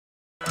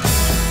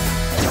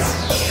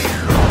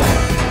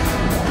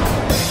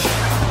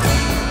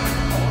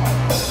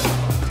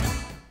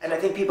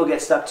people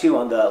get stuck too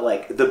on the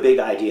like the big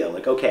idea.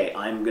 Like, okay,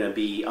 I'm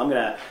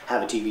gonna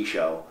have a TV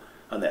show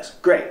on this.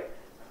 Great.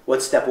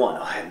 What's step one?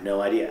 Oh, I have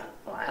no idea.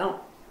 Well, I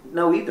don't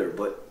know either,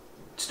 but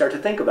start to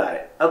think about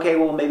it. Okay,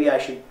 well, maybe I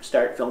should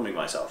start filming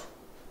myself.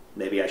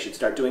 Maybe I should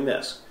start doing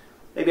this.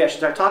 Maybe I should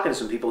start talking to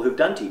some people who've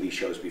done TV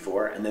shows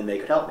before, and then they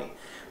could help me.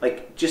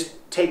 Like,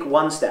 just take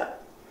one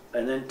step,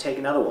 and then take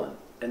another one,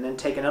 and then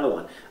take another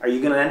one. Are you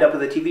going to end up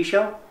with a TV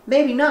show?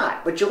 Maybe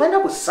not, but you'll end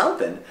up with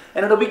something,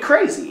 and it'll be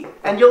crazy,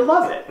 and you'll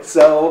love it.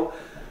 So,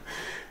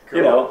 cool.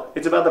 You know,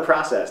 it's about the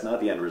process, not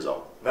the end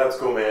result. That's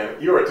cool,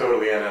 man. You are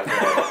totally NFL.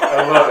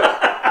 I love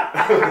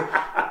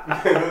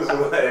it. This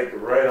is like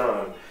right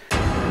on.